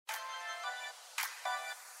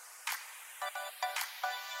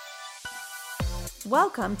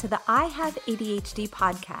Welcome to the I Have ADHD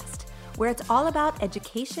podcast, where it's all about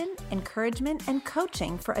education, encouragement, and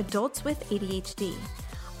coaching for adults with ADHD.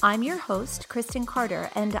 I'm your host, Kristen Carter,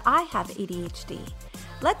 and I have ADHD.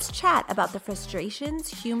 Let's chat about the frustrations,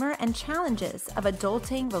 humor, and challenges of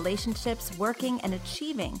adulting, relationships, working, and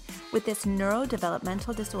achieving with this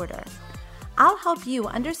neurodevelopmental disorder. I'll help you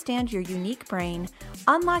understand your unique brain,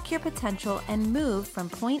 unlock your potential, and move from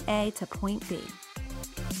point A to point B.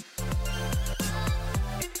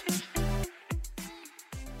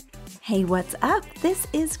 Hey, what's up? This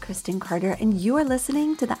is Kristen Carter, and you are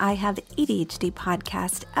listening to the I Have ADHD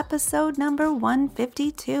podcast, episode number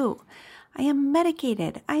 152. I am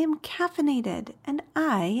medicated, I am caffeinated, and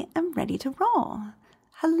I am ready to roll.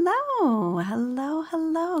 Hello.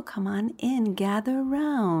 Come on in, gather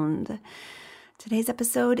around. Today's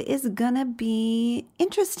episode is gonna be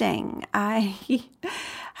interesting. I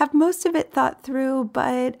have most of it thought through,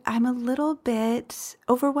 but I'm a little bit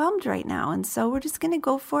overwhelmed right now. And so we're just gonna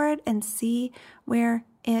go for it and see where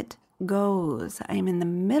it goes. I'm in the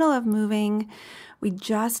middle of moving. We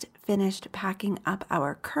just finished packing up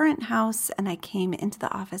our current house, and I came into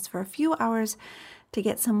the office for a few hours to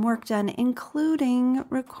get some work done, including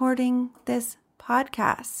recording this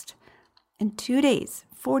podcast. In 2 days,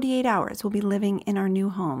 48 hours, we'll be living in our new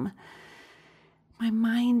home. My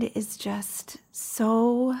mind is just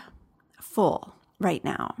so full right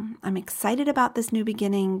now. I'm excited about this new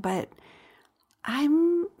beginning, but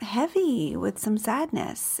I'm heavy with some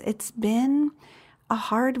sadness. It's been a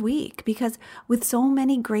hard week because with so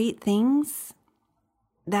many great things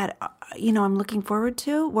that, I'm looking forward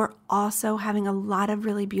to, we're also having a lot of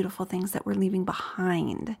really beautiful things that we're leaving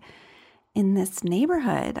behind in this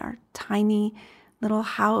neighborhood, our tiny little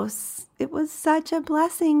house. It was such a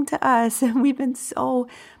blessing to us, and we've been so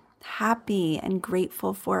happy and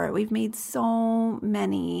grateful for it. We've made so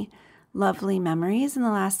many lovely memories in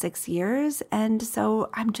the last 6 years, and so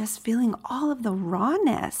I'm just feeling all of the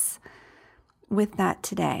rawness with that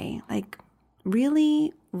today, like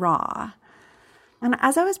really raw. And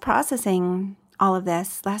as I was processing all of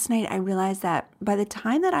this, last night I realized that by the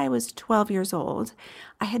time that I was 12 years old,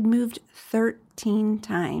 I had moved 13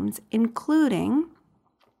 times, including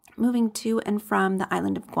moving to and from the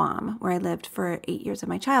island of Guam, where I lived for 8 years of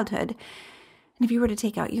my childhood. And if you were to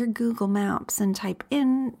take out your Google Maps and type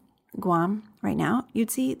in Guam right now,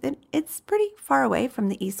 you'd see that it's pretty far away from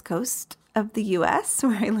the east coast of the U.S.,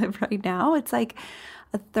 where I live right now. It's like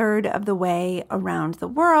a third of the way around the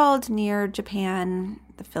world, near Japan,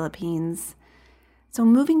 the Philippines. So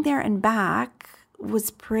moving there and back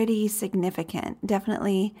was pretty significant.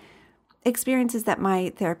 Definitely experiences that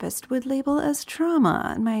my therapist would label as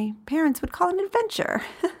trauma, and my parents would call an adventure.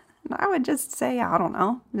 And I would just say, I don't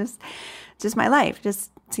know, just my life.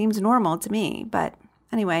 Just seems normal to me. But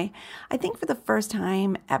anyway, I think for the first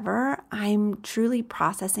time ever, I'm truly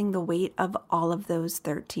processing the weight of all of those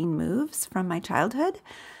 13 moves from my childhood,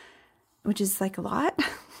 which is like a lot.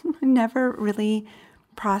 I never really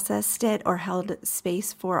processed it or held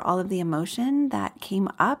space for all of the emotion that came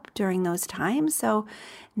up during those times. So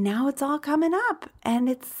now it's all coming up, and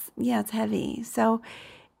it's heavy. So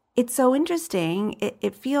it's so interesting.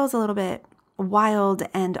 It feels a little bit wild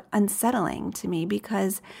and unsettling to me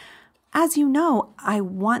because, as you know, I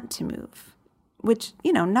want to move, which,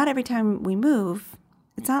 not every time we move,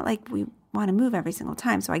 it's not like we want to move every single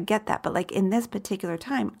time. So I get that. But like in this particular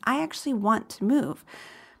time, I actually want to move.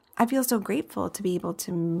 I feel so grateful to be able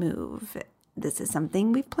to move. This is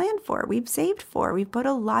something we've planned for, we've saved for, we've put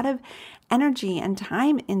a lot of energy and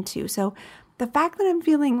time into. So the fact that I'm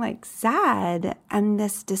feeling like sad and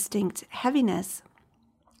this distinct heaviness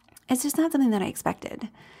is just not something that I expected.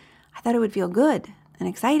 I thought it would feel good and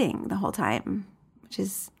exciting the whole time, which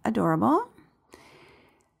is adorable.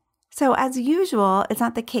 So as usual, it's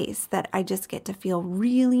not the case that I just get to feel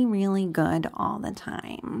really, really good all the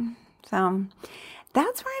time. So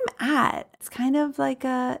that's where I'm at. It's kind of like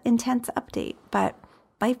a intense update, but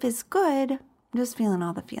life is good. I'm just feeling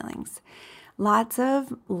all the feelings. Lots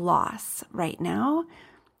of loss right now,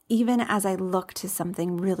 even as I look to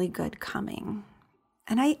something really good coming.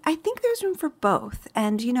 And I think there's room for both.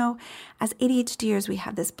 And, as ADHDers, we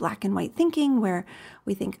have this black and white thinking where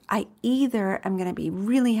we think I either am going to be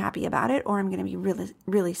really happy about it or I'm going to be really,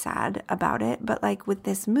 really sad about it. But like with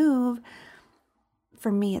this move,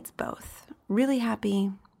 for me, it's both. Really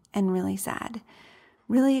happy and really sad.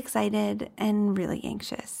 Really excited and really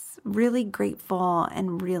anxious. Really grateful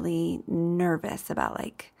and really nervous about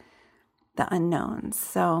like the unknowns.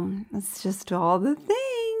 So it's just all the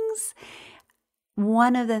things.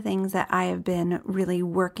 One of the things that I have been really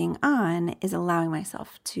working on is allowing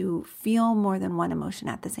myself to feel more than one emotion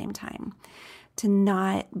at the same time, to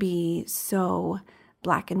not be so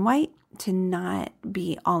black and white, to not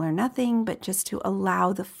be all or nothing, but just to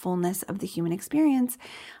allow the fullness of the human experience.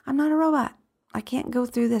 I'm not a robot. I can't go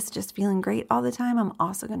through this just feeling great all the time. I'm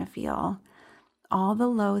also going to feel all the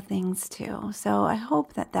low things too. So I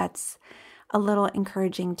hope that that's a little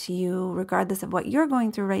encouraging to you, regardless of what you're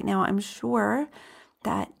going through right now. I'm sure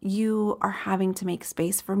that you are having to make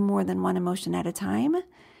space for more than one emotion at a time.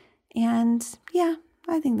 And yeah,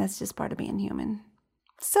 I think that's just part of being human.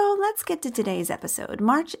 So let's get to today's episode.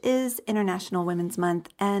 March is International Women's Month,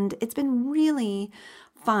 and it's been really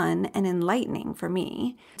fun and enlightening for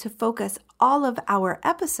me to focus all of our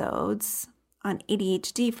episodes on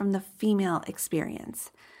ADHD from the female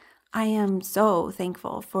experience. I am so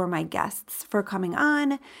thankful for my guests for coming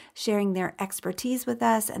on, sharing their expertise with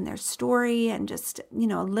us and their story and just,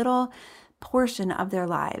 a little portion of their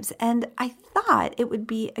lives. And I thought it would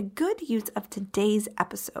be a good use of today's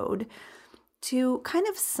episode to kind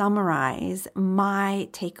of summarize my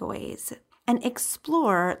takeaways and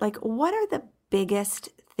explore, what are the biggest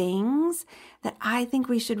things that I think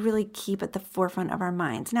we should really keep at the forefront of our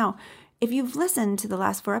minds. Now, if you've listened to the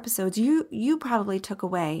last 4 episodes, you probably took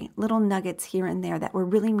away little nuggets here and there that were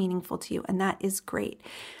really meaningful to you, and that is great.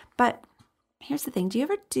 But here's the thing. Do you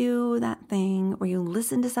ever do that thing where you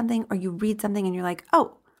listen to something or you read something and you're like,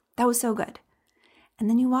 oh, that was so good. And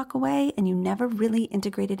then you walk away and you never really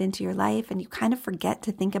integrate it into your life and you kind of forget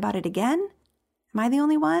to think about it again? Am I the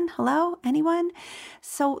only one? Hello? Anyone?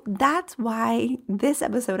 So that's why this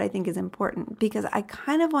episode I think is important, because I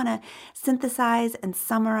kind of want to synthesize and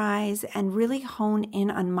summarize and really hone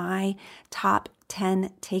in on my top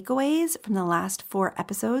 10 takeaways from the last 4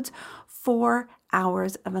 episodes, 4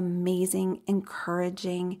 hours of amazing,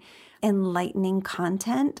 encouraging, enlightening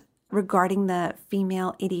content regarding the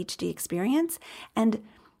female ADHD experience, and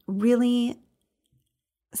really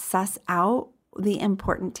suss out the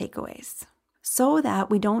important takeaways, so that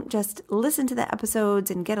we don't just listen to the episodes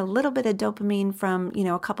and get a little bit of dopamine from,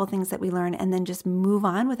 a couple things that we learn and then just move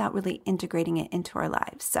on without really integrating it into our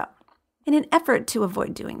lives. So in an effort to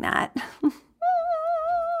avoid doing that,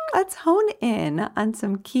 let's hone in on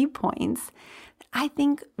some key points that I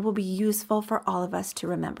think will be useful for all of us to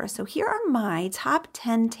remember. So here are my top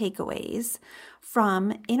 10 takeaways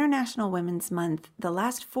from International Women's Month, the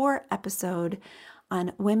last 4 episode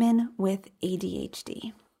on women with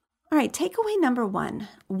ADHD. All right, takeaway number 1,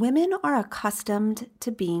 women are accustomed to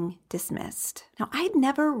being dismissed. Now, I'd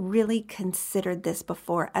never really considered this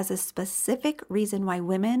before as a specific reason why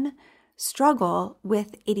women struggle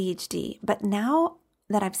with ADHD, but now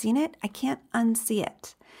that I've seen it, I can't unsee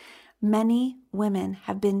it. Many women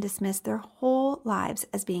have been dismissed their whole lives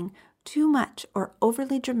as being too much or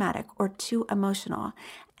overly dramatic or too emotional,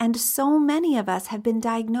 and so many of us have been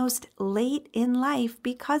diagnosed late in life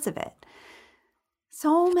because of it.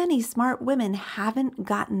 So many smart women haven't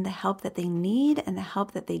gotten the help that they need and the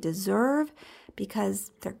help that they deserve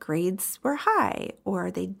because their grades were high or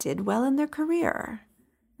they did well in their career.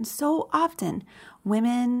 And so often,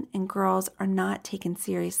 women and girls are not taken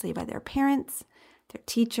seriously by their parents, their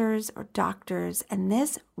teachers, or doctors, and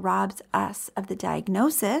this robs us of the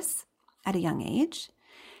diagnosis at a young age,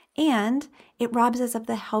 and it robs us of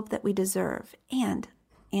the help that we deserve. And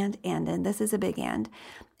this is a big and,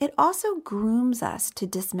 it also grooms us to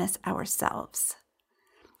dismiss ourselves.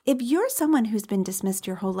 If you're someone who's been dismissed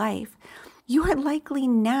your whole life, you are likely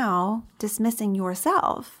now dismissing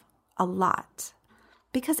yourself a lot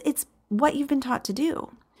because it's what you've been taught to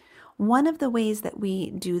do. One of the ways that we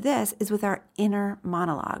do this is with our inner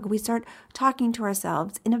monologue. We start talking to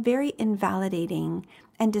ourselves in a very invalidating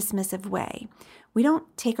and dismissive way. We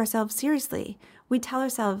don't take ourselves seriously. We tell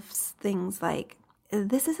ourselves things like,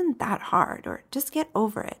 this isn't that hard, or just get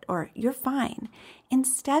over it, or you're fine,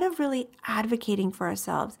 instead of really advocating for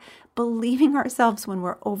ourselves, believing ourselves when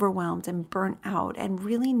we're overwhelmed and burnt out and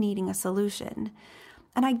really needing a solution.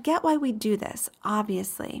 And I get why we do this,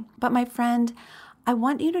 obviously, but my friend, I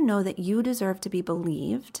want you to know that you deserve to be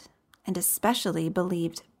believed, and especially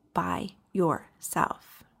believed by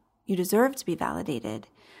yourself. You deserve to be validated.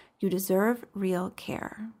 You deserve real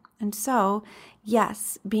care. And so,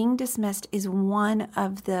 yes, being dismissed is one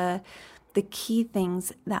of the key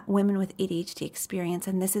things that women with ADHD experience,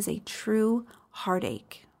 and this is a true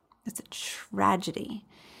heartache. It's a tragedy.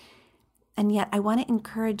 And yet, I want to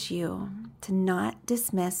encourage you to not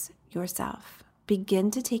dismiss yourself.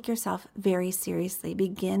 Begin to take yourself very seriously.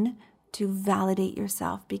 Begin to validate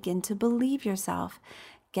yourself. Begin to believe yourself.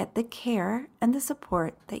 Get the care and the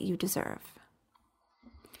support that you deserve.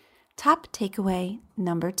 Top takeaway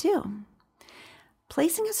number 2.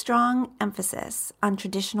 Placing a strong emphasis on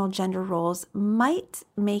traditional gender roles might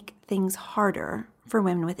make things harder for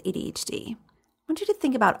women with ADHD. I want you to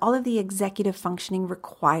think about all of the executive functioning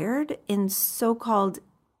required in so-called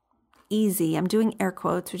easy, I'm doing air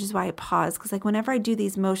quotes, which is why I pause, because whenever I do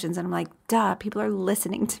these motions and I'm like, duh, people are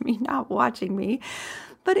listening to me, not watching me.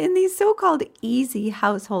 But in these so-called easy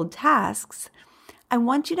household tasks, I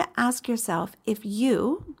want you to ask yourself if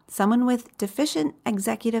you, someone with deficient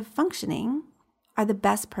executive functioning, are the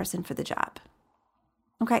best person for the job.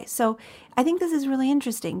 Okay, so I think this is really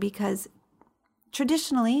interesting because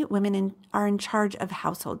traditionally, women are in charge of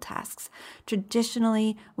household tasks.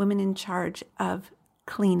 Traditionally, women in charge of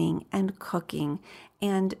cleaning and cooking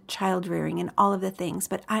and child rearing and all of the things.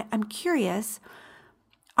 But I'm curious,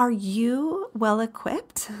 are you well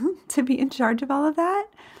equipped to be in charge of all of that?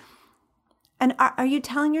 And are you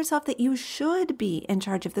telling yourself that you should be in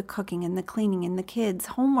charge of the cooking and the cleaning and the kids'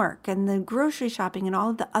 homework and the grocery shopping and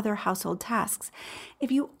all of the other household tasks?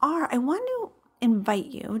 If you are, I want to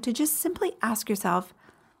invite you to just simply ask yourself,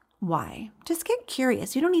 why? Just get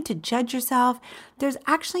curious. You don't need to judge yourself. There's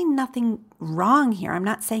actually nothing wrong here. I'm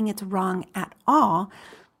not saying it's wrong at all.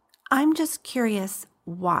 I'm just curious,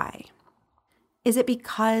 why? Is it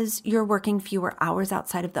because you're working fewer hours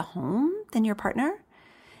outside of the home than your partner?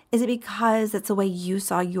 Is it because that's the way you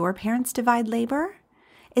saw your parents divide labor?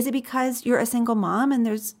 Is it because you're a single mom and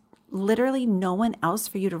there's literally no one else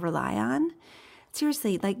for you to rely on?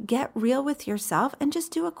 Seriously, get real with yourself and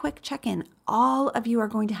just do a quick check-in. All of you are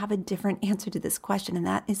going to have a different answer to this question, and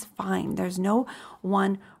that is fine. There's no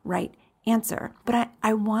one right answer. But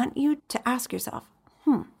I want you to ask yourself,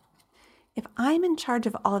 if I'm in charge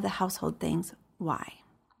of all of the household things, why?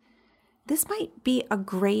 This might be a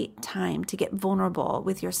great time to get vulnerable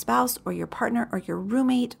with your spouse or your partner or your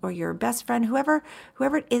roommate or your best friend, whoever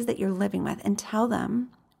it is that you're living with, and tell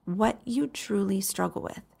them what you truly struggle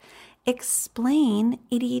with. Explain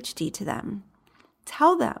ADHD to them.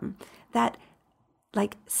 Tell them that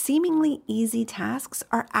seemingly easy tasks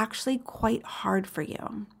are actually quite hard for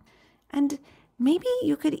you. And maybe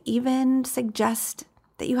you could even suggest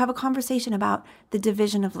that you have a conversation about the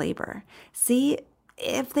division of labor. See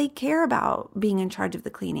if they care about being in charge of the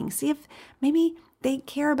cleaning. See if maybe they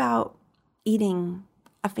care about eating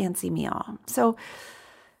a fancy meal. So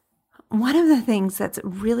one of the things that's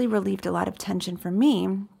really relieved a lot of tension for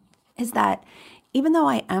me is that even though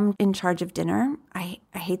I am in charge of dinner, I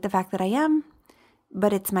hate the fact that I am,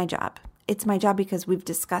 but it's my job. It's my job because we've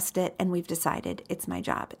discussed it and we've decided it's my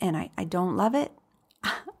job. And I don't love it.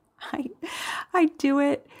 I do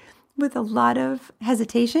it with a lot of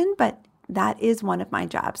hesitation, but that is one of my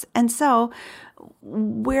jobs. And so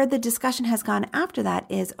where the discussion has gone after that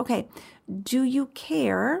is, okay, do you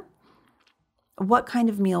care what kind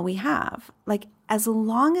of meal we have? As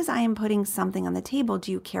long as I am putting something on the table, do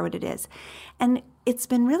you care what it is? And it's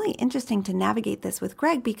been really interesting to navigate this with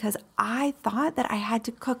Greg because I thought that I had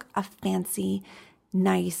to cook a fancy,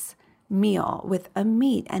 nice meal with a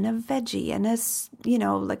meat and a veggie and a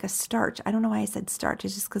starch. I don't know why I said starch.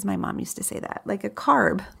 It's just because my mom used to say that, like a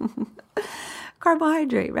carb,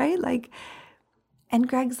 carbohydrate, right? And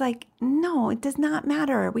Greg's like, no, it does not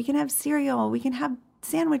matter. We can have cereal. We can have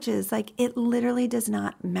sandwiches. It literally does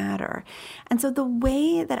not matter. And so the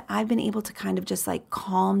way that I've been able to kind of just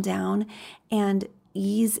calm down and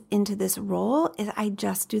ease into this role is I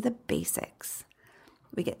just do the basics.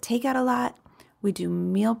 We get takeout a lot. We do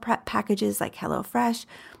meal prep packages like HelloFresh.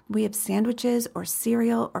 We have sandwiches or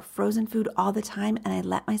cereal or frozen food all the time, and I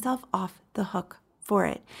let myself off the hook for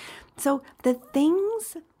it. So the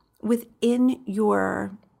things within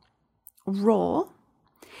your role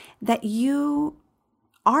that you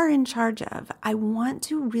are in charge of, I want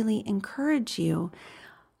to really encourage you.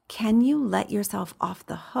 Can you let yourself off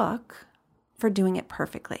the hook for doing it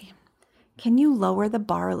perfectly? Can you lower the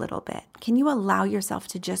bar a little bit? Can you allow yourself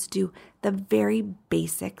to just do the very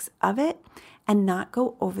basics of it and not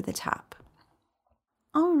go over the top?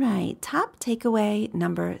 All right, top takeaway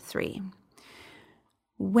number 3.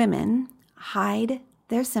 Women hide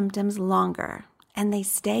their symptoms longer and they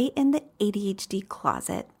stay in the ADHD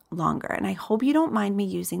closet longer. And I hope you don't mind me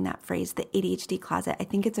using that phrase, the ADHD closet. I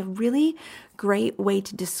think it's a really great way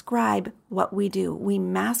to describe what we do. We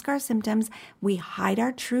mask our symptoms, we hide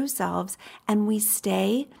our true selves, and we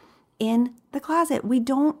stay in the closet. We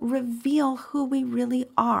don't reveal who we really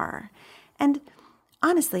are. And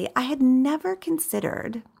honestly, I had never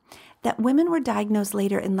considered that women were diagnosed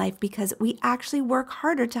later in life because we actually work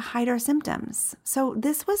harder to hide our symptoms. So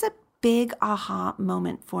this was a big aha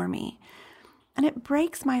moment for me. And it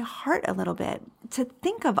breaks my heart a little bit to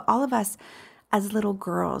think of all of us as little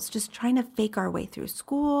girls, just trying to fake our way through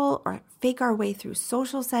school or fake our way through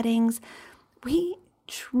social settings. We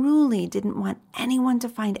truly didn't want anyone to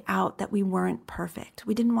find out that we weren't perfect.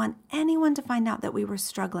 We didn't want anyone to find out that we were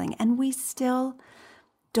struggling, and we still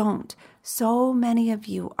don't. So many of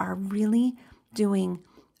you are really doing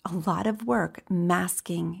a lot of work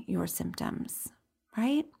masking your symptoms,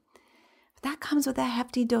 right? But that comes with a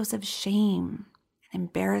hefty dose of shame, and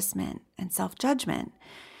embarrassment, and self-judgment,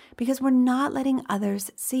 because we're not letting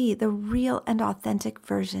others see the real and authentic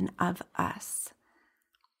version of us.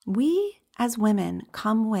 We, as women,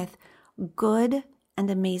 come with good and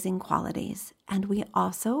amazing qualities, and we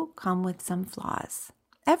also come with some flaws.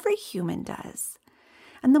 Every human does.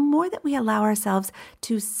 And the more that we allow ourselves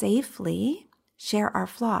to safely share our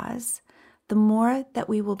flaws, the more that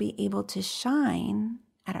we will be able to shine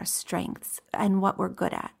at our strengths and what we're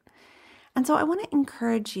good at. And so I want to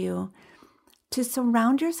encourage you to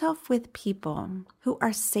surround yourself with people who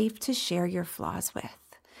are safe to share your flaws with.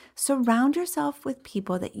 Surround yourself with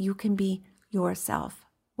people that you can be yourself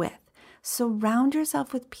with. Surround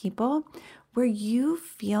yourself with people where you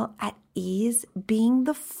feel at ease being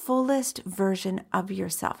the fullest version of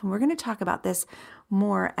yourself. And we're going to talk about this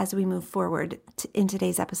more as we move forward in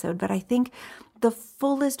today's episode. But I think the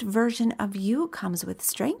fullest version of you comes with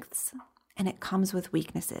strengths and it comes with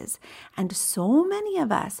weaknesses. And so many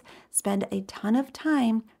of us spend a ton of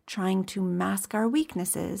time trying to mask our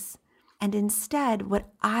weaknesses. And instead, what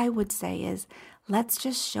I would say is, let's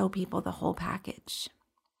just show people the whole package.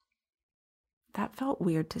 That felt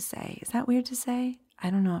weird to say. Is that weird to say? I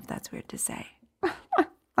don't know if that's weird to say.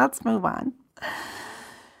 Let's move on.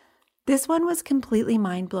 This one was completely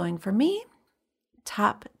mind-blowing for me.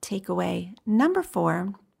 Top takeaway number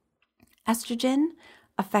 4, estrogen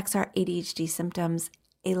affects our ADHD symptoms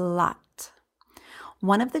a lot.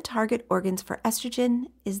 One of the target organs for estrogen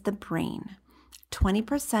is the brain.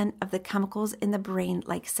 20% of the chemicals in the brain,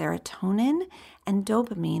 like serotonin and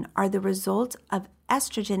dopamine, are the result of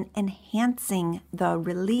estrogen enhancing the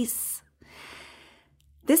release.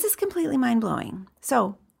 This is completely mind-blowing.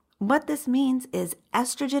 So what this means is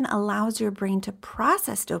estrogen allows your brain to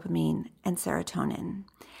process dopamine and serotonin.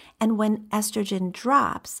 And when estrogen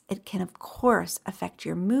drops, it can, of course, affect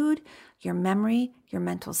your mood, your memory, your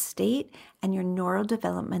mental state, and your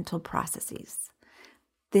neurodevelopmental processes.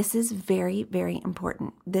 This is very, very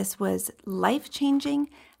important. This was life-changing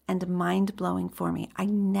and mind-blowing for me. I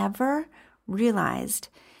never realized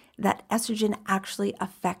that estrogen actually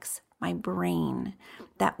affects my brain,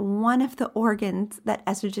 that one of the organs that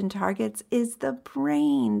estrogen targets is the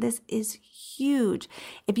brain. This is huge.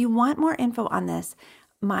 If you want more info on this,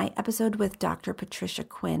 my episode with Dr. Patricia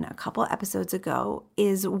Quinn a couple episodes ago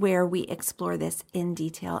is where we explore this in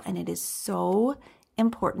detail, and it is so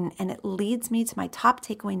important, and it leads me to my top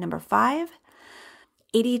takeaway number 5.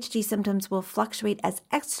 ADHD symptoms will fluctuate as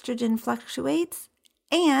estrogen fluctuates,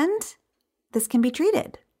 and this can be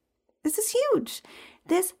treated. This is huge.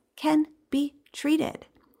 This can be treated.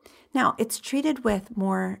 Now, it's treated with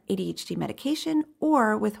more ADHD medication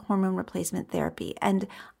or with hormone replacement therapy, and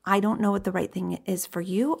I don't know what the right thing is for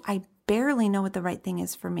you. I barely know what the right thing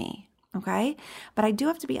is for me. Okay. But I do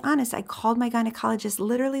have to be honest. I called my gynecologist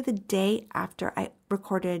literally the day after I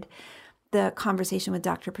recorded the conversation with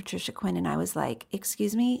Dr. Patricia Quinn. And I was like,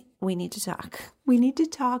 excuse me, we need to talk. We need to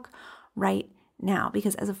talk right now.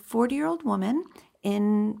 Because as a 40-year-old woman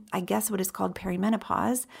in, I guess, what is called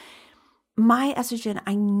perimenopause, my estrogen,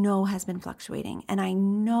 I know, has been fluctuating. And I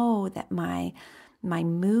know that my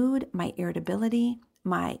mood, my irritability,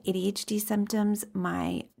 my ADHD symptoms,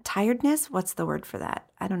 my tiredness, what's the word for that?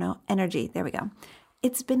 I don't know. Energy. There we go.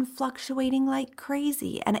 It's been fluctuating like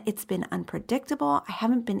crazy and it's been unpredictable. I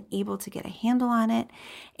haven't been able to get a handle on it.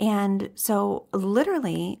 And so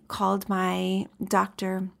literally called my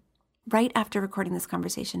doctor right after recording this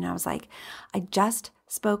conversation. And I was like, I just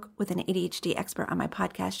spoke with an ADHD expert on my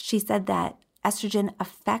podcast. She said that estrogen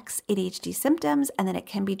affects ADHD symptoms and that it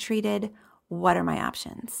can be treated. What are my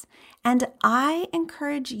options? And I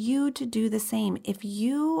encourage you to do the same. If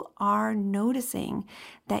you are noticing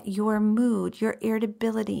that your mood, your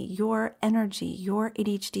irritability, your energy, your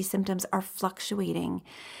ADHD symptoms are fluctuating,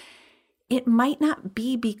 it might not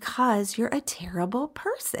be because you're a terrible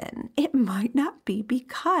person. It might not be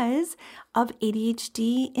because of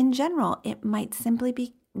ADHD in general. It might simply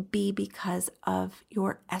be because of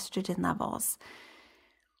your estrogen levels.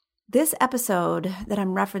 This episode that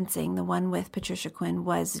I'm referencing, the one with Patricia Quinn,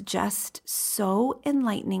 was just so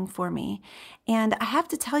enlightening for me. And I have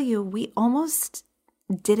to tell you, we almost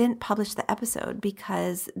didn't publish the episode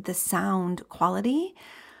because the sound quality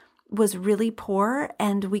was really poor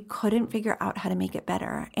and we couldn't figure out how to make it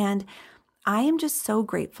better. And I am just so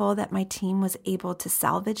grateful that my team was able to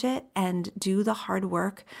salvage it and do the hard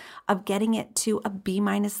work of getting it to a B-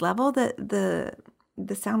 level. The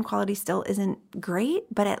sound quality still isn't great,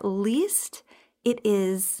 but at least it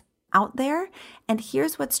is out there. And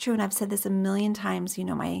here's what's true, and I've said this a million times.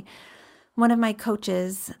 One of my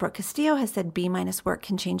coaches, Brooke Castillo, has said B- work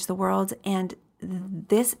can change the world, and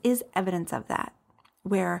this is evidence of that,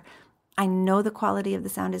 where I know the quality of the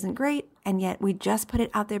sound isn't great, and yet we just put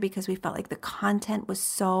it out there because we felt like the content was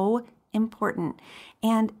so important.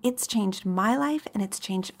 And it's changed my life and it's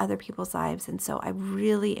changed other people's lives. And so I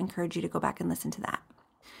really encourage you to go back and listen to that.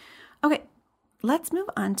 Okay, let's move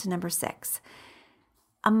on to number 6.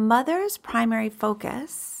 A mother's primary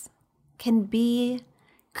focus can be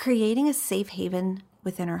creating a safe haven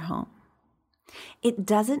within her home. It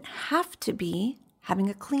doesn't have to be having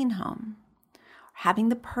a clean home, having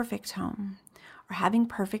the perfect home, or having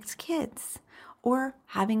perfect kids, or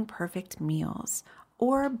having perfect meals,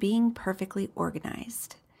 or being perfectly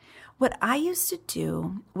organized. What I used to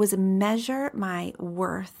do was measure my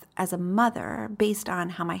worth as a mother based on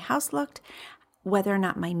how my house looked, whether or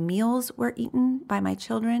not my meals were eaten by my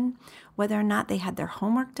children, whether or not they had their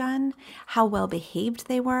homework done, how well behaved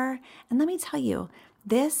they were. And let me tell you,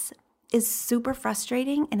 this is super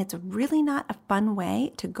frustrating, and it's really not a fun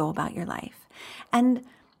way to go about your life. And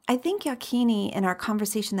I think Yakini, in our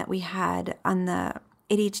conversation that we had on the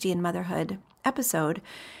ADHD and motherhood episode,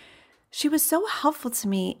 she was so helpful to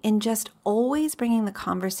me in just always bringing the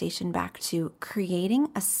conversation back to creating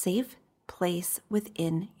a safe place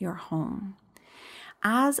within your home.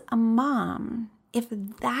 As a mom, if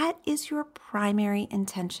that is your primary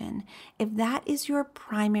intention, if that is your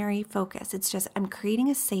primary focus, it's just, I'm creating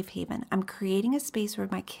a safe haven. I'm creating a space where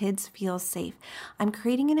my kids feel safe. I'm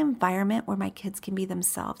creating an environment where my kids can be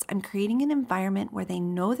themselves. I'm creating an environment where they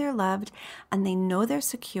know they're loved and they know they're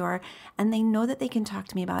secure and they know that they can talk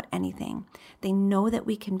to me about anything. They know that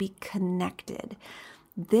we can be connected.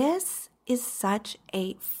 This is such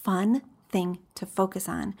a fun thing to focus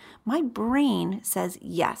on. My brain says,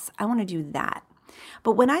 yes, I want to do that.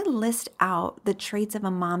 But when I list out the traits of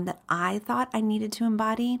a mom that I thought I needed to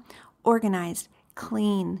embody, organized,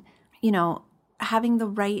 clean, having the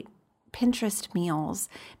right Pinterest meals,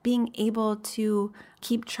 being able to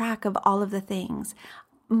keep track of all of the things,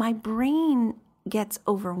 my brain gets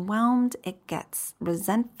overwhelmed, it gets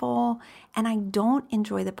resentful, and I don't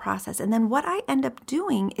enjoy the process. And then what I end up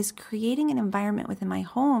doing is creating an environment within my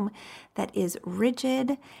home that is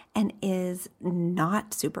rigid and is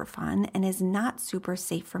not super fun and is not super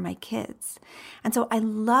safe for my kids. And so I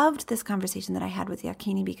loved this conversation that I had with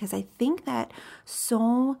Yakini because I think that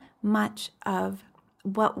so much of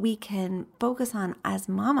what we can focus on as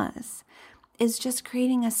mamas is just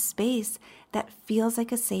creating a space that feels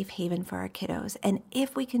like a safe haven for our kiddos. And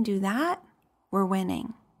if we can do that, we're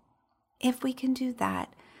winning. If we can do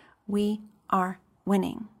that, we are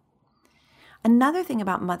winning. Another thing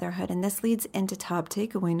about motherhood, and this leads into top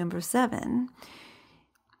takeaway number 7,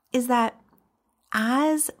 is that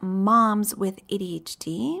as moms with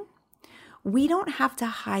ADHD, we don't have to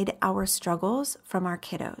hide our struggles from our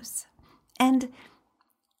kiddos. And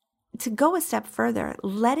to go a step further,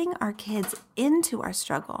 letting our kids into our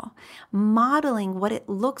struggle, modeling what it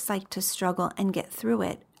looks like to struggle and get through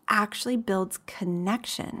it, actually builds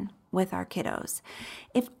connection with our kiddos.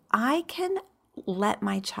 If I can let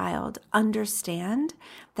my child understand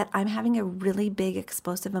that I'm having a really big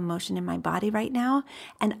explosive emotion in my body right now,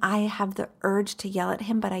 and I have the urge to yell at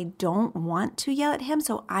him, but I don't want to yell at him,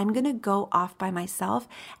 so I'm going to go off by myself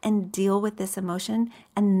and deal with this emotion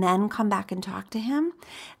and then come back and talk to him.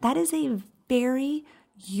 That is a very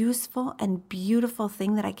useful and beautiful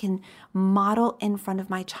thing that I can model in front of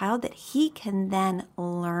my child that he can then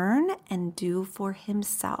learn and do for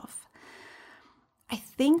himself. I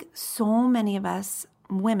think so many of us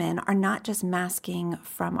women are not just masking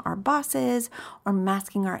from our bosses or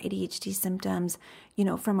masking our ADHD symptoms,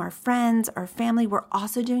 from our friends, our family. We're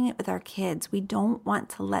also doing it with our kids. We don't want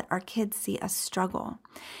to let our kids see us struggle.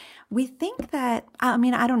 We think that, I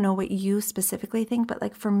don't know what you specifically think,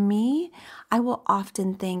 but for me, I will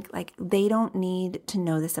often think they don't need to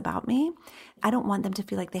know this about me. I don't want them to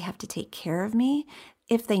feel like they have to take care of me.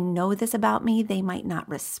 If they know this about me, they might not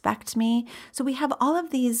respect me. So we have all of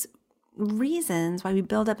these reasons why we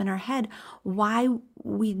build up in our head why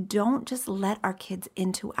we don't just let our kids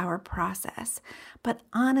into our process. But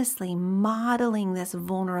honestly, modeling this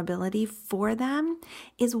vulnerability for them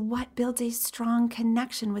is what builds a strong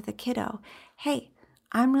connection with a kiddo. Hey,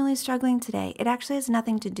 I'm really struggling today. It actually has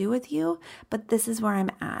nothing to do with you, but this is where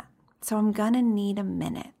I'm at. So I'm gonna need a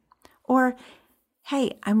minute. Or,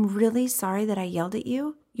 hey, I'm really sorry that I yelled at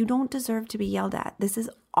you, You don't deserve to be yelled at. This is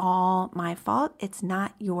all my fault. It's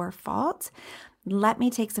not your fault. Let me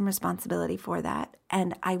take some responsibility for that.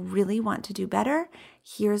 And I really want to do better.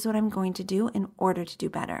 Here's what I'm going to do in order to do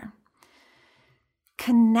better.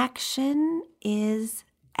 Connection is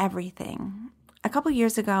everything. A couple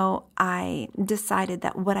years ago, I decided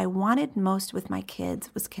that what I wanted most with my kids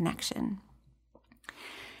was connection.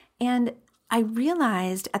 And I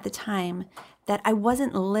realized at the time that I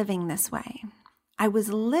wasn't living this way. I was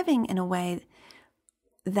living in a way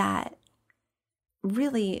that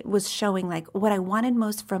really was showing like what I wanted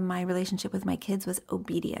most from my relationship with my kids was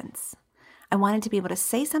obedience. I wanted to be able to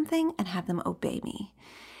say something and have them obey me.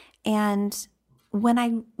 And when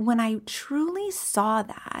I truly saw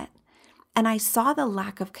that, and I saw the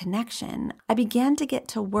lack of connection, I began to get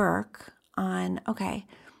to work on, okay,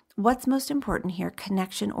 what's most important here,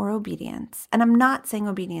 connection or obedience? And I'm not saying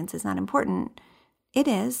obedience is not important. It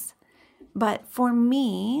is. But for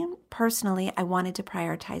me, personally, I wanted to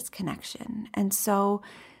prioritize connection. And so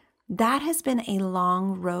that has been a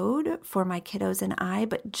long road for my kiddos and I.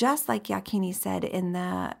 But just like Yakini said in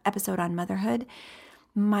the episode on motherhood,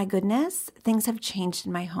 my goodness, things have changed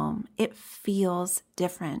in my home. It feels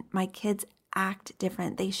different. My kids act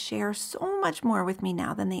different. They share so much more with me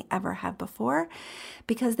now than they ever have before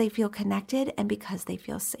because they feel connected and because they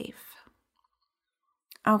feel safe.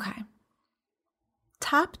 Okay.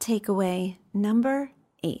 Top takeaway number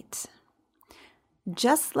 8.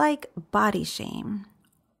 Just like body shame,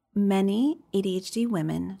 many ADHD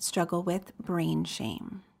women struggle with brain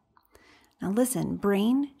shame. Now listen,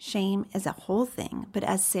 brain shame is a whole thing, but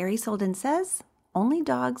as Sari Solden says, only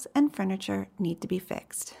dogs and furniture need to be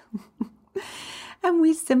fixed. And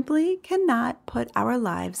we simply cannot put our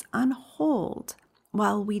lives on hold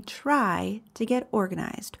while we try to get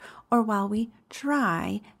organized, or while we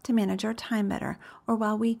try to manage our time better, or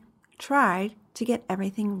while we try to get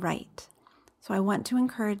everything right. So I want to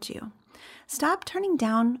encourage you, stop turning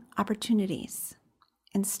down opportunities.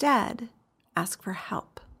 Instead, ask for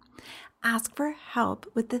help. Ask for help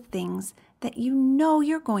with the things that you know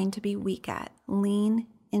you're going to be weak at. Lean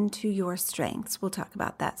into your strengths. We'll talk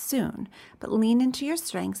about that soon. But lean into your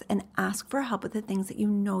strengths and ask for help with the things that you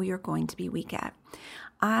know you're going to be weak at.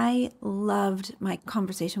 I loved my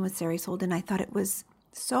conversation with Sari Solden. I thought it was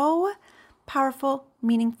so powerful,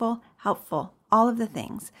 meaningful, helpful, all of the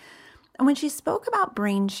things. And when she spoke about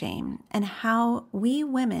brain shame and how we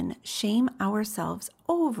women shame ourselves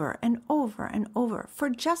over and over and over for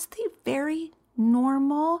just the very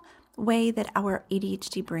normal way that our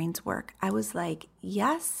ADHD brains work, I was like,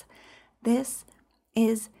 yes, this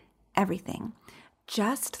is everything.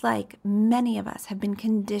 Just like many of us have been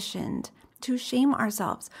conditioned to shame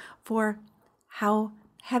ourselves for how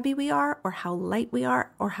heavy we are, or how light we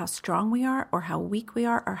are, or how strong we are, or how weak we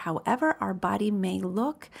are, or however our body may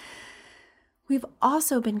look, we've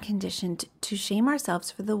also been conditioned to shame ourselves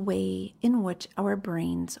for the way in which our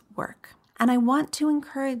brains work. And I want to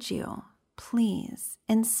encourage you, please,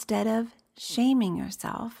 instead of shaming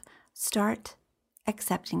yourself, start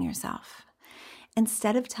accepting yourself.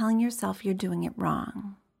 Instead of telling yourself you're doing it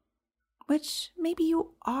wrong, which maybe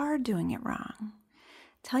you are doing it wrong,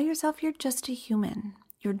 tell yourself you're just a human.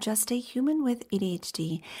 You're just a human with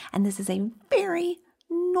ADHD, and this is a very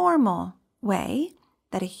normal way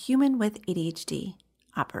that a human with ADHD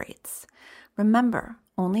operates. Remember,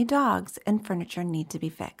 only dogs and furniture need to be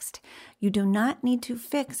fixed. You do not need to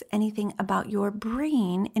fix anything about your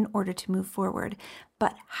brain in order to move forward.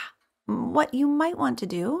 But what you might want to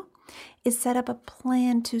do is set up a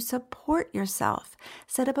plan to support yourself.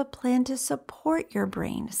 Set up a plan to support your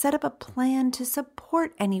brain. Set up a plan to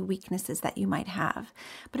support any weaknesses that you might have.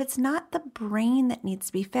 But it's not the brain that needs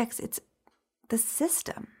to be fixed. It's the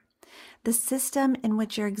system. The system in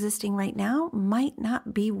which you're existing right now might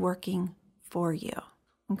not be working for you.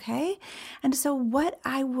 Okay? And so what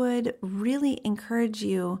I would really encourage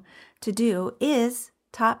you to do is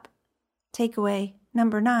top takeaway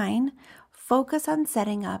number 9, focus on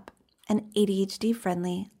setting up an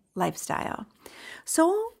ADHD-friendly lifestyle.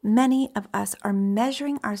 So many of us are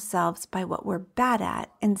measuring ourselves by what we're bad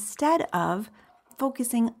at instead of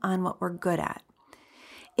focusing on what we're good at.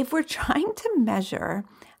 If we're trying to measure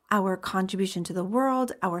our contribution to the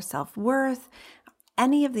world, our self-worth,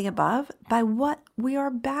 any of the above, by what we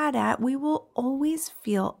are bad at, we will always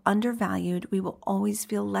feel undervalued. We will always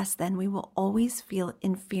feel less than. We will always feel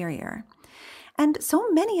inferior. And so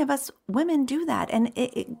many of us women do that. And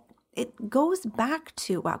it goes back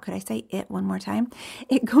to, wow, could I say it one more time?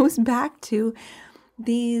 It goes back to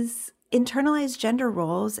these internalized gender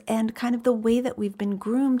roles and kind of the way that we've been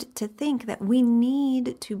groomed to think that we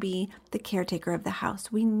need to be the caretaker of the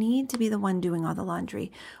house. We need to be the one doing all the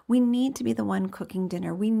laundry. We need to be the one cooking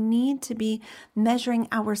dinner. We need to be measuring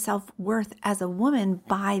our self-worth as a woman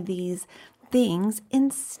by these things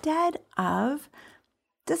instead of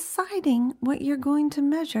deciding what you're going to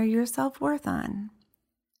measure your self-worth on.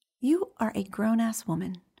 You are a grown-ass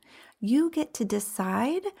woman. You get to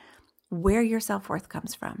decide where your self-worth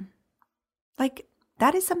comes from. Like,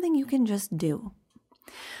 that is something you can just do.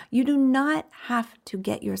 You do not have to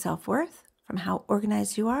get your self-worth from how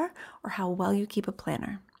organized you are or how well you keep a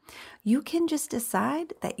planner. You can just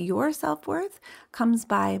decide that your self-worth comes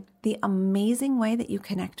by the amazing way that you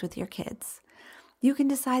connect with your kids. You can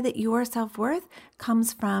decide that your self-worth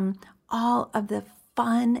comes from all of the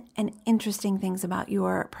fun and interesting things about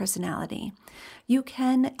your personality. You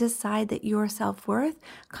can decide that your self-worth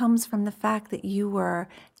comes from the fact that you were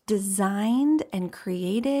designed and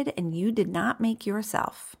created and you did not make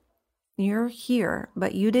yourself. You're here,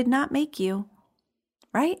 but you did not make you,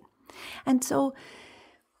 right? And so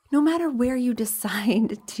no matter where you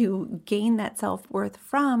decide to gain that self-worth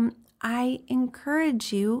from, I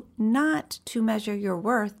encourage you not to measure your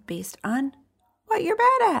worth based on what you're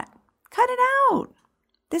bad at. Cut it out.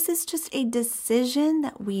 This is just a decision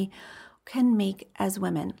that we can make as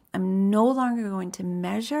women. I'm no longer going to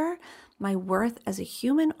measure my worth as a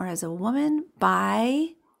human or as a woman by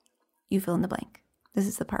you fill in the blank. This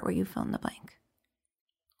is the part where you fill in the blank.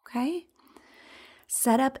 Okay?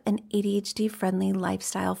 Set up an ADHD-friendly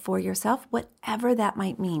lifestyle for yourself, whatever that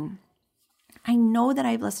might mean. I know that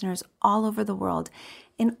I have listeners all over the world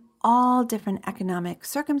in all different economic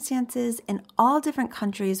circumstances, in all different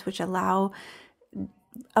countries, which allow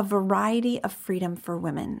a variety of freedom for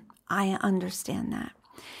women. I understand that.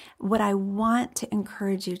 What I want to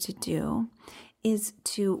encourage you to do is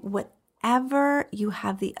to whatever you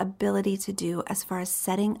have the ability to do as far as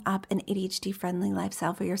setting up an ADHD-friendly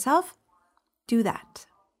lifestyle for yourself, do that.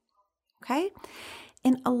 Okay?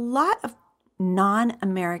 In a lot of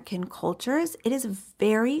non-American cultures, it is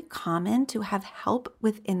very common to have help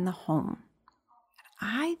within the home.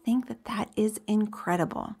 I think that that is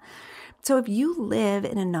incredible. So if you live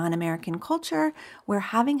in a non-American culture where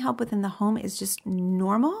having help within the home is just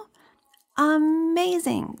normal,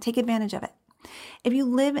 amazing. Take advantage of it. If you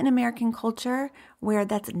live in American culture where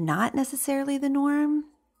that's not necessarily the norm,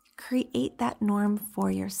 create that norm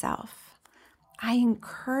for yourself. I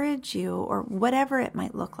encourage you, or whatever it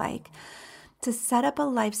might look like, to set up a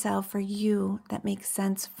lifestyle for you that makes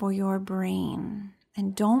sense for your brain.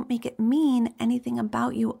 And don't make it mean anything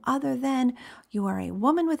about you other than you are a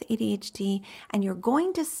woman with ADHD and you're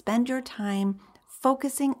going to spend your time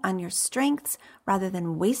focusing on your strengths rather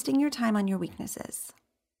than wasting your time on your weaknesses.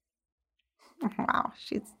 Wow,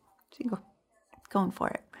 she's going for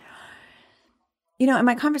it. You know, in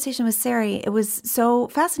my conversation with Sari, it was so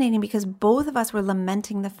fascinating because both of us were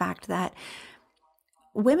lamenting the fact that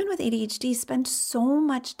women with ADHD spend so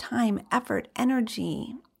much time, effort,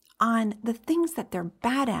 energy on the things that they're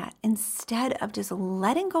bad at instead of just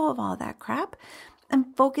letting go of all that crap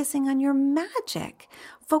and focusing on your magic,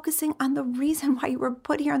 focusing on the reason why you were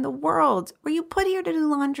put here in the world. Were you put here to do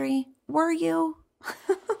laundry? Were you?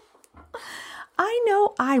 I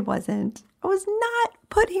know I wasn't. I was not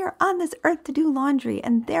put here on this earth to do laundry,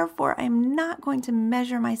 and therefore I'm not going to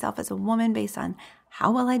measure myself as a woman based on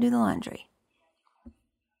how well I do the laundry. You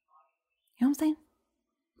know what I'm saying?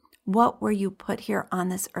 What were you put here on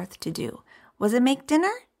this earth to do? Was it make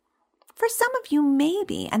dinner? For some of you,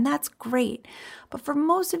 maybe, and that's great. But for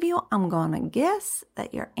most of you, I'm going to guess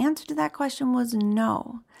that your answer to that question was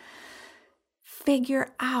no.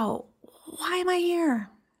 Figure out, why am I here?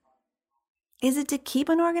 Is it to keep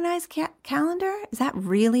an organized calendar? Is that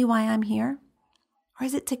really why I'm here? Or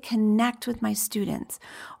is it to connect with my students?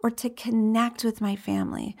 Or to connect with my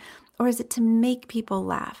family? Or is it to make people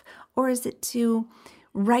laugh? Or is it to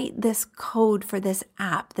write this code for this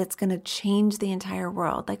app that's going to change the entire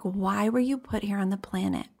world? Like, why were you put here on the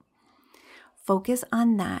planet? Focus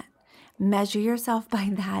on that. Measure yourself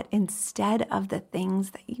by that instead of the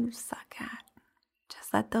things that you suck at.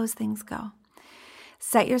 Just let those things go.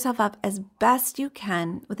 Set yourself up as best you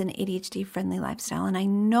can with an ADHD-friendly lifestyle. And I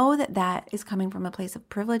know that that is coming from a place of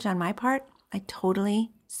privilege on my part. I totally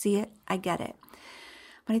see it. I get it.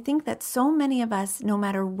 But I think that so many of us, no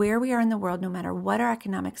matter where we are in the world, no matter what our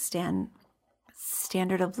economic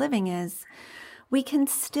standard of living is, we can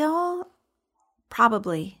still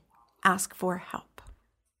probably ask for help.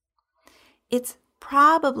 It's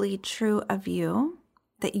probably true of you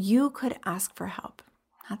that you could ask for help.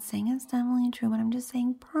 I'm not saying it's definitely true, but I'm just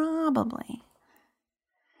saying probably.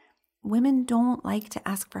 women don't like to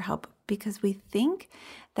ask for help because we think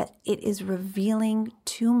that it is revealing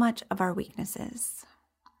too much of our weaknesses.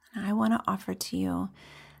 And I want to offer to you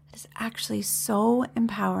that it's actually so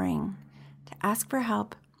empowering to ask for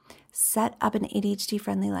help, set up an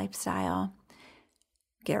ADHD-friendly lifestyle,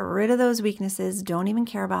 get rid of those weaknesses, don't even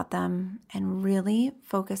care about them, and really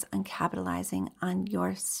focus on capitalizing on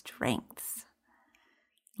your strengths.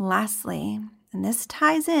 Lastly, and this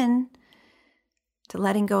ties in to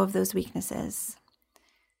letting go of those weaknesses,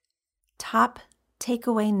 top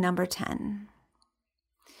takeaway number 10.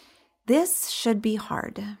 This should be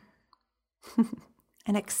hard.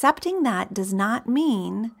 And accepting that does not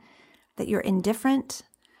mean that you're indifferent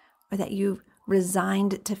or that you've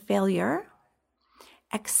resigned to failure.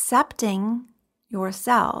 Accepting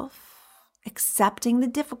yourself, accepting the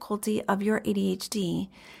difficulty of your ADHD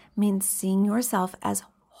means seeing yourself as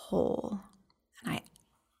whole. And I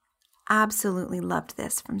absolutely loved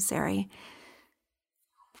this from Sari.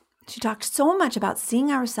 She talked so much about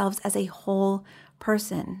seeing ourselves as a whole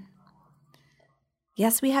person.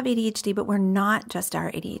 Yes, we have ADHD, but we're not just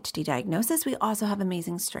our ADHD diagnosis. We also have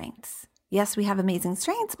amazing strengths. Yes, we have amazing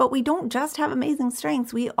strengths, but we don't just have amazing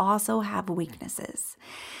strengths. We also have weaknesses.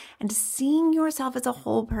 And seeing yourself as a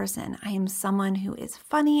whole person, I am someone who is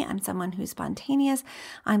funny. I'm someone who's spontaneous.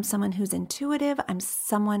 I'm someone who's intuitive. I'm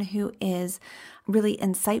someone who is really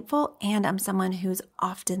insightful. And I'm someone who's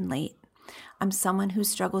often late. I'm someone who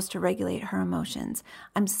struggles to regulate her emotions.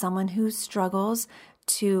 I'm someone who struggles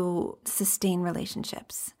to sustain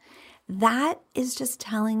relationships. That is just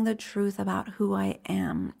telling the truth about who I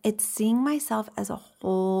am. It's seeing myself as a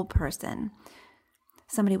whole person,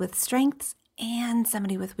 somebody with strengths and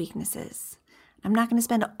somebody with weaknesses. I'm not going to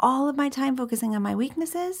spend all of my time focusing on my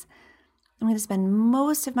weaknesses. I'm going to spend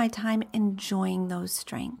most of my time enjoying those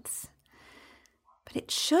strengths. But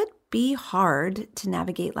it should be hard to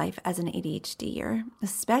navigate life as an ADHDer,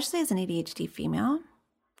 especially as an ADHD female,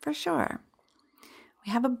 for sure.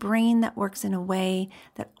 We have a brain that works in a way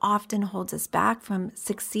that often holds us back from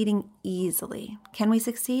succeeding easily. Can we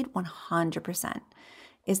succeed? 100%.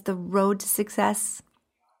 Is the road to success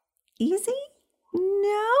easy?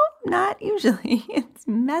 No, not usually. It's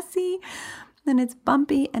messy and it's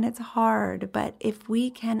bumpy and it's hard. But if we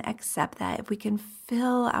can accept that, if we can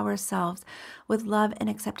fill ourselves with love and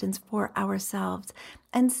acceptance for ourselves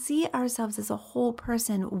and see ourselves as a whole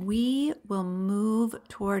person, we will move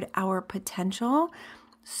toward our potential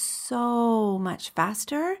so much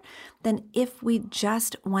faster than if we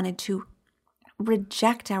just wanted to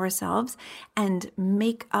reject ourselves and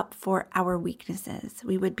make up for our weaknesses.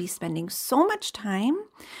 We would be spending so much time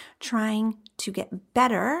trying to get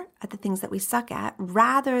better at the things that we suck at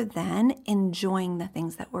rather than enjoying the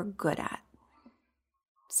things that we're good at.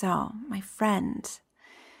 So, my friend,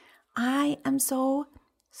 I am so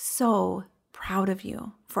proud of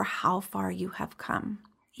you for how far you have come.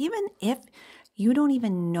 Even if you don't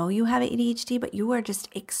even know you have ADHD, but you are just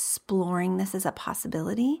exploring this as a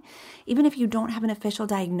possibility. Even if you don't have an official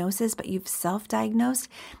diagnosis, but you've self-diagnosed,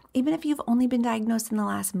 even if you've only been diagnosed in the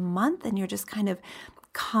last month and you're just kind of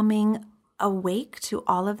coming awake to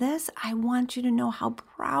all of this, I want you to know how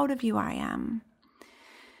proud of you I am.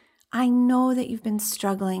 I know that you've been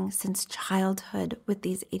struggling since childhood with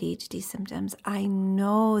these ADHD symptoms. I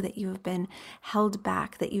know that you've been held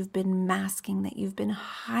back, that you've been masking, that you've been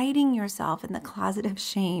hiding yourself in the closet of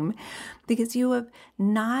shame because you have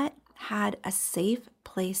not had a safe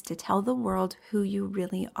place to tell the world who you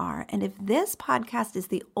really are. And if this podcast is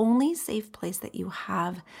the only safe place that you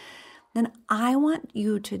have, then I want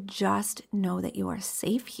you to just know that you are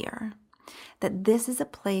safe here. That this is a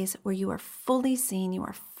place where you are fully seen, you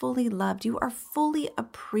are fully loved, you are fully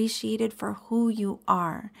appreciated for who you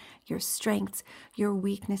are, your strengths, your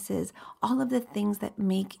weaknesses, all of the things that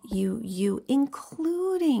make you you,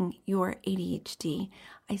 including your ADHD.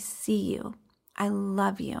 I see you. I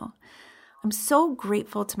love you. I'm so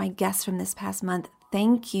grateful to my guests from this past month.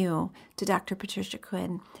 Thank you to Dr. Patricia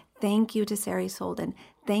Quinn. Thank you to Sari Solden.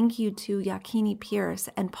 Thank you to Yakini Pierce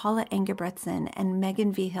and Paula Engebretson and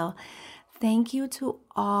Megan Vigil. Thank you to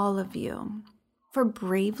all of you for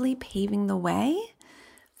bravely paving the way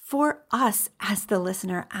for us as the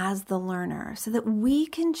listener, as the learner, so that we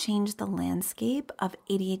can change the landscape of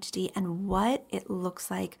ADHD and what it looks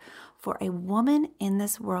like for a woman in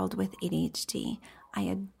this world with ADHD. I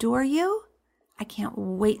adore you. I can't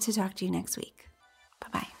wait to talk to you next week.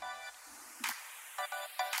 Bye-bye.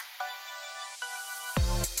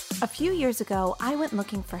 A few years ago, I went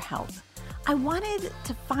looking for help. I wanted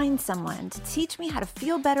to find someone to teach me how to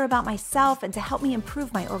feel better about myself and to help me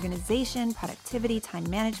improve my organization, productivity, time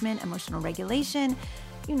management, emotional regulation,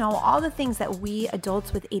 all the things that we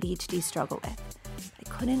adults with ADHD struggle with. I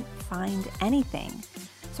couldn't find anything.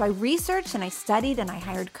 So I researched and I studied and I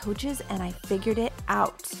hired coaches and I figured it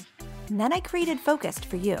out. And then I created Focused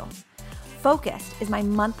for you. Focused is my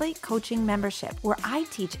monthly coaching membership where I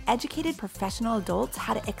teach educated professional adults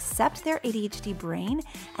how to accept their ADHD brain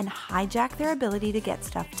and hijack their ability to get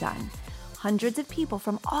stuff done. Hundreds of people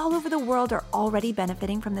from all over the world are already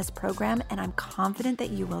benefiting from this program, and I'm confident that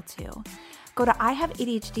you will too. Go to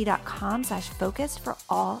ihaveadhd.com/focused for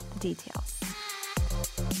all the details.